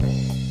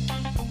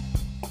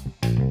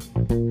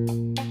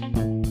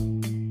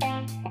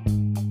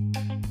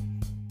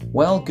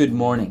Well, good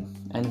morning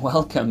and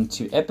welcome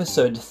to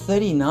episode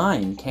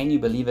 39, can you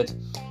believe it,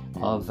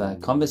 of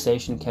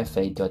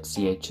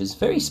conversationcafe.ch's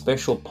very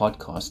special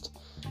podcast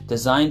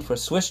designed for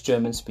Swiss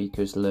German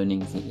speakers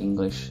learning the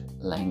English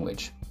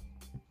language.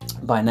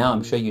 By now,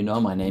 I'm sure you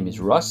know my name is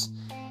Ross.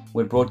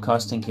 We're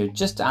broadcasting here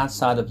just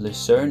outside of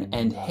Lucerne,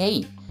 and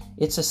hey,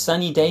 it's a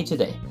sunny day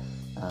today.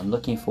 I'm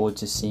looking forward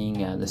to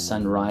seeing the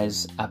sun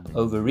rise up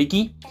over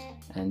Rigi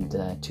and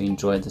to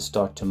enjoy the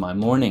start to my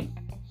morning.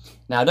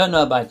 Now, I don't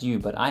know about you,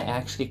 but I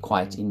actually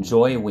quite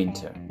enjoy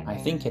winter. I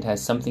think it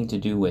has something to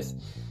do with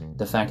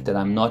the fact that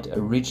I'm not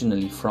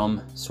originally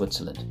from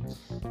Switzerland.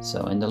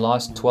 So in the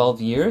last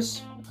 12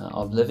 years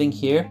of living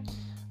here,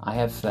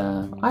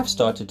 I've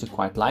started to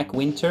quite like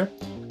winter.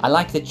 I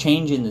like the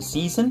change in the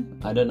season.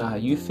 I don't know how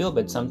you feel,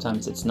 but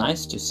sometimes it's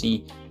nice to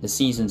see the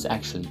seasons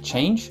actually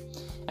change.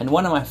 And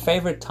one of my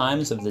favorite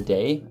times of the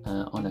day,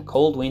 on a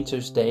cold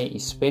winter's day,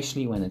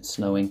 especially when it's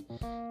snowing,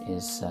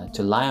 is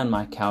to lie on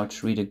my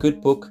couch, read a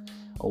good book,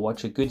 or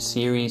watch a good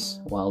series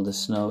while the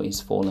snow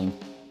is falling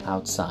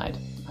outside.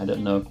 I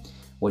don't know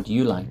what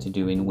you like to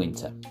do in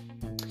winter.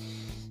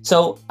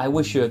 So I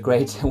wish you a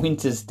great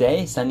winter's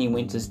day, sunny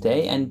winter's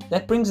day, and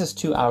that brings us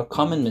to our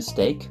common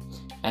mistake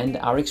and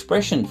our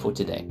expression for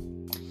today.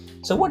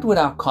 So what would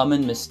our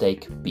common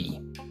mistake be?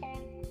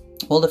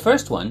 Well, the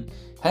first one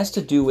has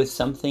to do with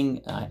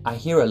something I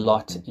hear a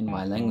lot in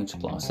my language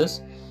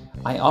classes.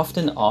 I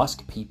often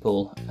ask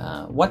people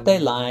what they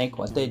like,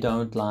 what they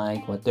don't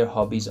like, what their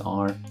hobbies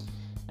are.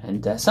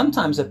 And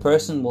sometimes a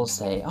person will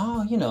say,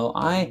 I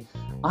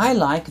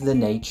like the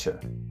nature.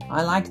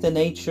 I like the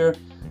nature.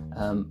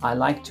 I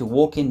like to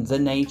walk in the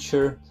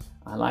nature.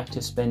 I like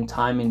to spend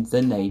time in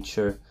the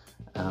nature.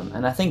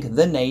 And I think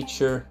the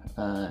nature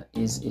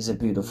is a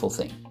beautiful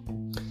thing.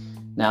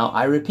 Now,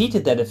 I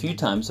repeated that a few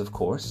times, of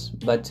course,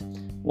 but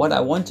what I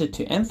wanted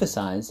to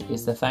emphasize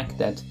is the fact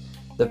that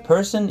the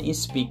person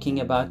is speaking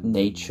about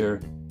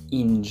nature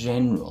in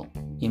general,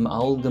 im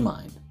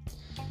Allgemein.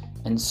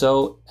 And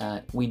so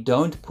we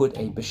don't put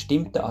a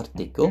bestimmte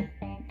Artikel,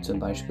 zum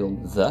Beispiel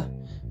the,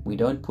 we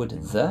don't put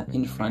the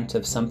in front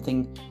of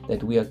something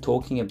that we are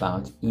talking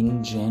about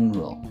in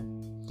general.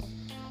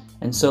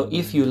 And so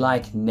if you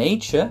like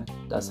nature,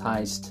 das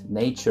heißt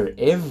nature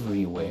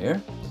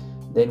everywhere,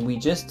 then we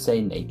just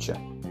say nature.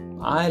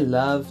 I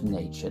love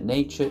nature.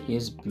 Nature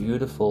is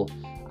beautiful.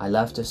 I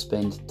love to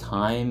spend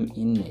time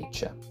in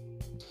nature.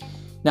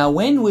 Now,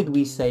 when would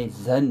we say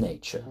the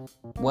nature?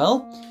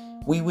 Well,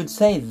 we would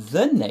say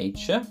the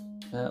nature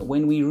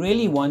when we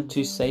really want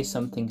to say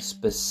something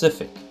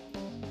specific.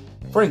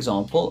 For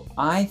example,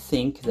 I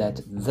think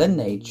that the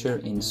nature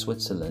in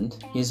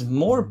Switzerland is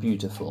more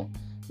beautiful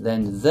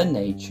than the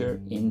nature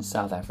in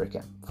South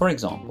Africa, for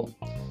example.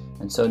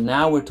 And so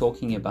now we're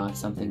talking about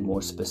something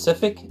more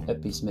specific,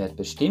 etwas mehr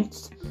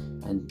bestimmt,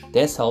 and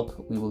deshalb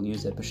we will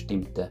use a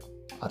bestimmte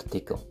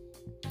Artikel.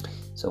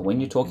 So when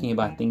you're talking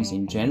about things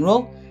in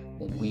general,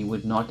 then we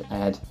would not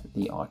add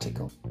the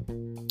article.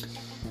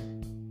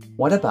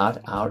 What about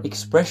our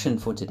expression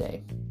for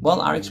today? Well,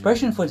 our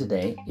expression for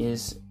today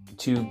is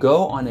to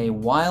go on a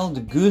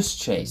wild goose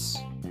chase.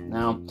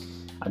 Now,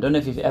 I don't know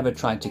if you've ever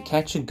tried to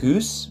catch a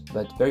goose,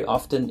 but very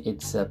often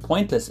it's a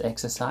pointless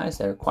exercise.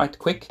 They're quite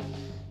quick,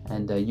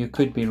 and you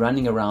could be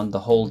running around the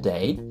whole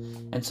day.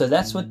 And so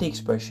that's what the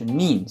expression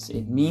means.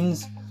 It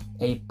means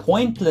a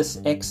pointless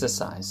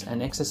exercise,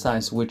 an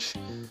exercise which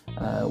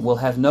will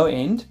have no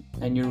end,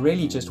 and you're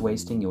really just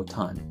wasting your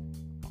time.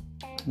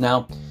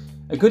 Now,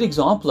 a good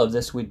example of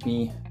this would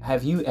be,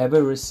 have you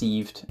ever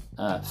received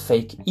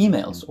fake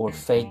emails or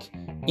fake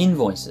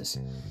invoices?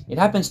 It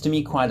happens to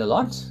me quite a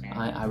lot.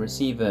 I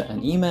receive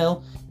an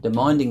email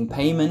demanding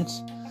payment,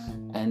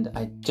 and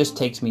it just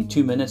takes me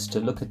 2 minutes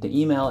to look at the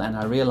email, and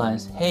I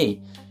realize,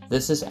 hey,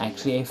 this is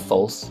actually a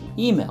false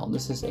email.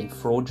 This is a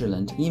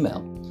fraudulent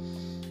email.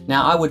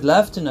 Now, I would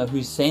love to know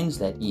who sends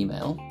that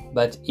email,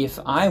 but if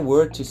I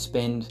were to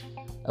spend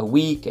a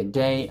week, a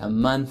day, a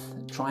month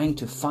trying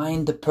to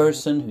find the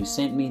person who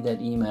sent me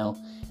that email,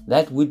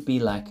 that would be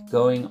like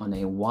going on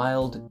a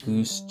wild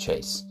goose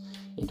chase.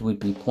 It would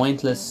be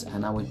pointless,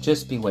 and I would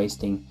just be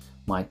wasting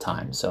my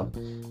time. So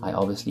I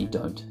obviously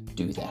don't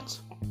do that.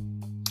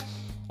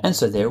 And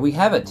so there we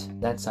have it.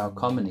 That's our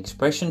common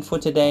expression for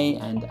today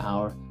and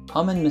our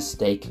common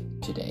mistake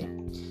today.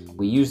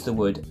 We use the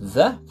word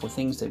the for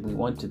things that we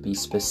want to be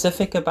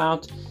specific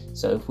about.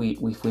 So if we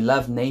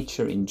love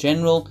nature in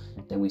general,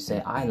 then we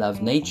say I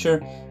love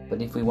nature.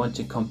 But if we want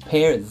to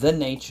compare the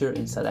nature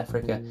in South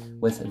Africa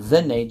with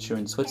the nature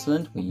in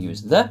Switzerland, we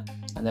use the,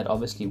 and that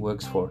obviously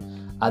works for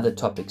other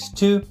topics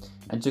too.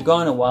 And to go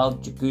on a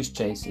wild goose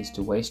chase is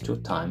to waste your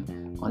time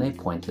on a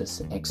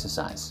pointless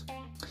exercise.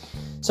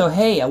 So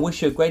hey, I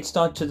wish you a great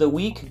start to the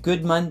week.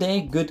 Good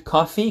Monday, good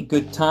coffee,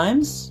 good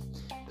times.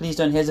 Please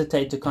don't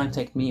hesitate to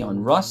contact me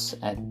on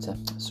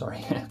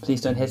please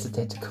don't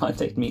hesitate to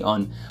contact me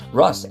on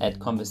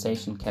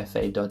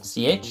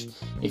ross@conversationcafe.ch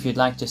if you'd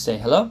like to say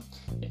hello,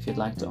 if you'd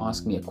like to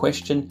ask me a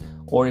question,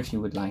 or if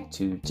you would like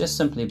to just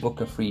simply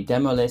book a free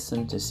demo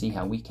lesson to see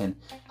how we can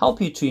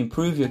help you to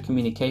improve your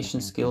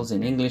communication skills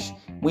in English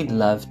We'd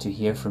love to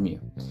hear from you.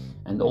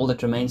 And all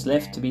that remains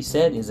left to be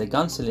said is a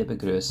ganz liebe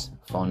Grüß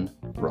von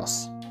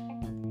Ross.